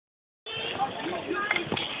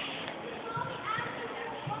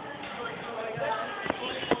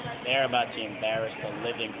they're about to embarrass the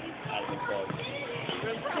living out of the club.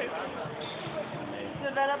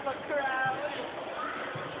 Develop a crowd.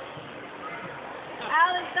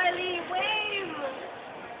 Alan, Thilee, wave!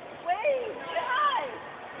 Wave! Say hi!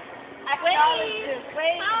 Acknowledge this.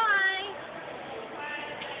 Wave! Hi!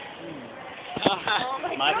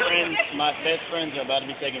 My best friends are about to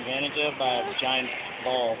be taken advantage of by a giant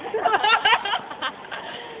ball.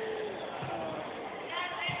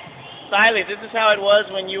 Thilee, this is how it was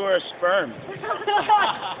when you were a sperm.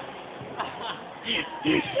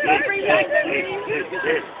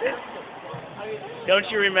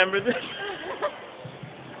 Don't you remember this?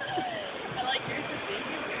 I like yours.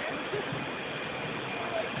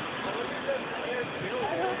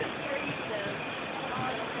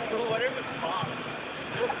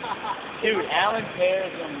 Dude, Alan's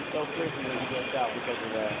hair is going to be so crispy when he gets out because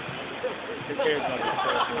of that. His hair is going to be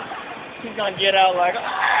so crispy. He's going to get out like,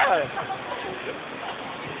 ah!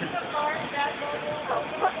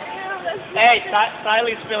 Hey,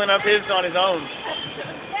 Thilee's filling up his on his own.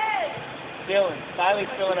 Thilee's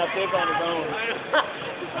filling up his on his own.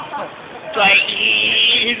 It's like,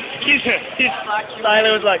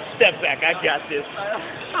 Thilee was like, step back, I got this.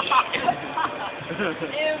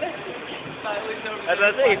 As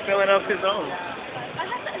I say, he's filling up his own.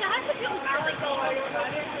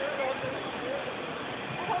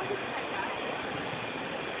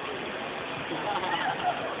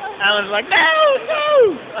 Alan's like, no!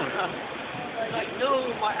 Like,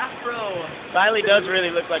 no, my afro. Thilee does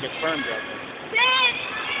really look like a sperm joke.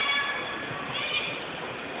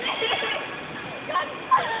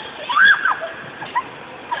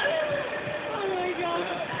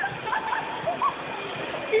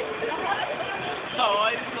 Oh,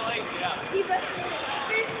 I just like, yeah.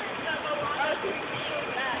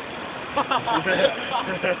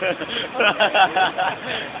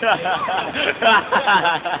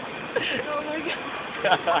 Oh my god.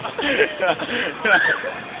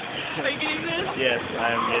 Are you getting this? Yes, I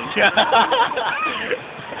am getting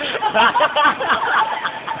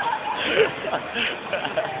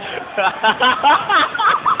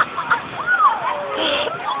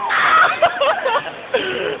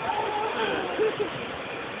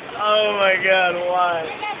Oh my god, why?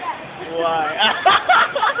 Why?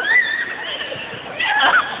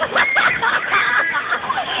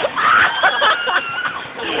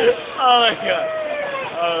 Oh my god.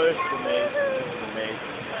 Oh, this is amazing. This is amazing.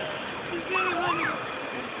 This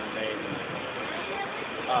is amazing.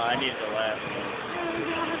 Oh, I need to laugh, man.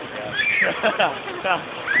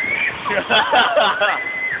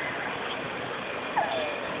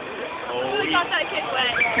 Oh, We got that kid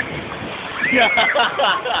wet.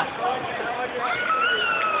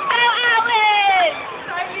 Oh, Alan!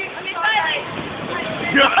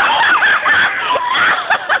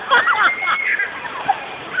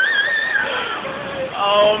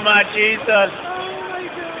 Oh my Jesus! Oh my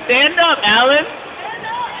god! Stand up, Alan.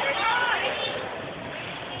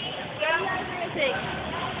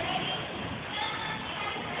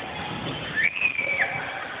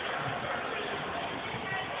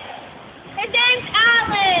 His name's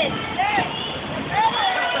Alan!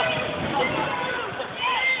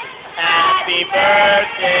 Happy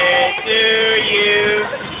birthday to you.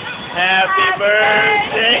 Happy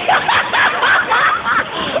birthday.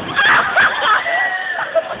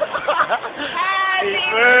 Happy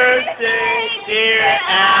birthday, dear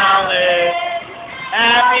Alan.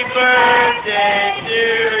 Happy birthday to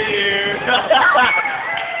you.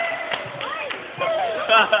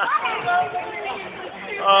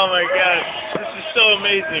 Oh my god, this is so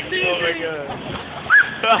amazing. Oh my god.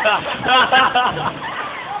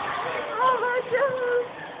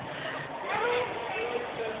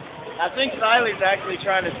 I think Thilee's actually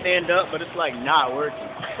trying to stand up, but it's like not working.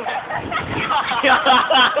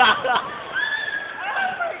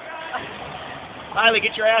 Thilee,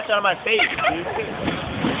 get your ass out of my face, dude.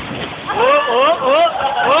 Oh,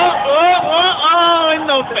 in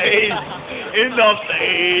the face. In the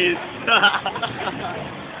face.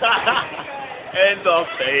 In the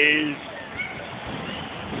face.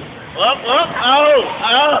 Oh.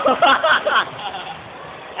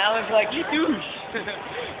 Alan's like, you douche.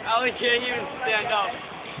 Alan can't even stand up.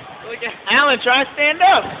 Look at Alan, try to stand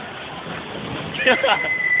up.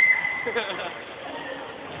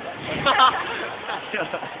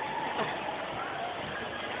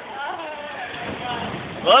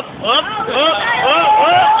 Up. Oh.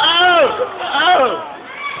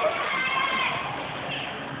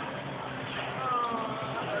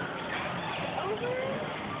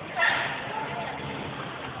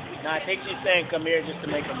 No, I think she's saying come here just to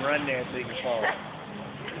make him run there so he can fall.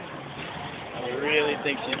 I really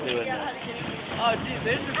think she's doing that. Oh, geez,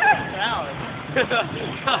 there's the first balance.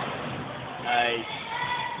 Nice.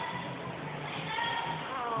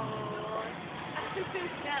 Oh, I'm so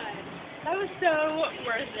sad. That was so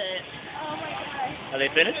worth it. Oh my gosh. Are they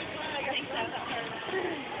finished? I think so.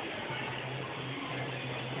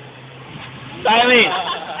 Thilee,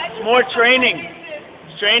 more training.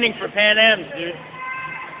 It's training for Pan Am's, dude. He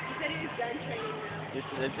said he was done training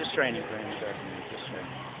now. It's just training for him. Just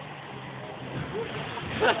training.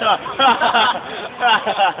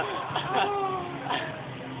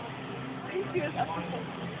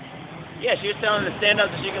 Yeah, she was telling him to stand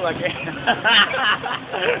up so she could like.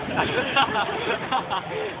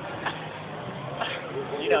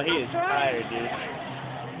 You know he is tired, dude.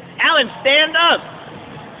 Alan, stand up.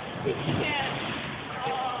 He can't.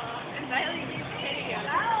 And Thilee keeps hitting him.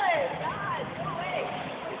 Alan, God, go away.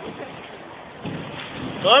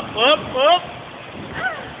 Up.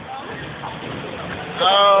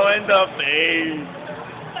 Oh, in the face.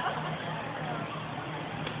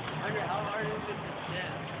 Okay, how hard is it to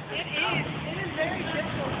stand? It is very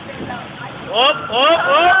difficult to stand up. Up. Oh,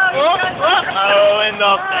 in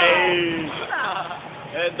the face.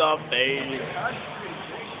 In the face.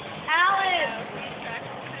 Alan!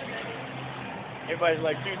 Everybody's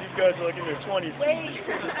like, dude, these guys are like in their 20s. Wait.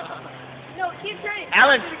 No, keep trying.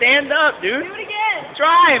 Alan, stand up, dude. Do it again.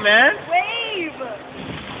 Try, man. Wave.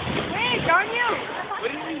 Wave, darn you. What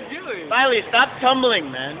is he doing? Thilee, stop tumbling,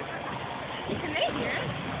 man. You can make it.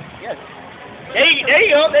 Yes. There you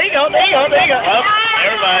go. Oh, never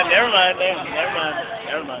mind.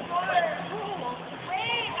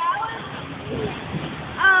 Wait, Alan.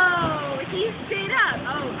 Oh, he stayed up.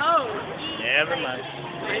 Oh. Never mind.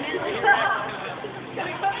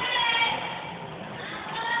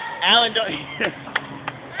 Alan, don't.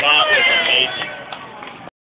 That was amazing.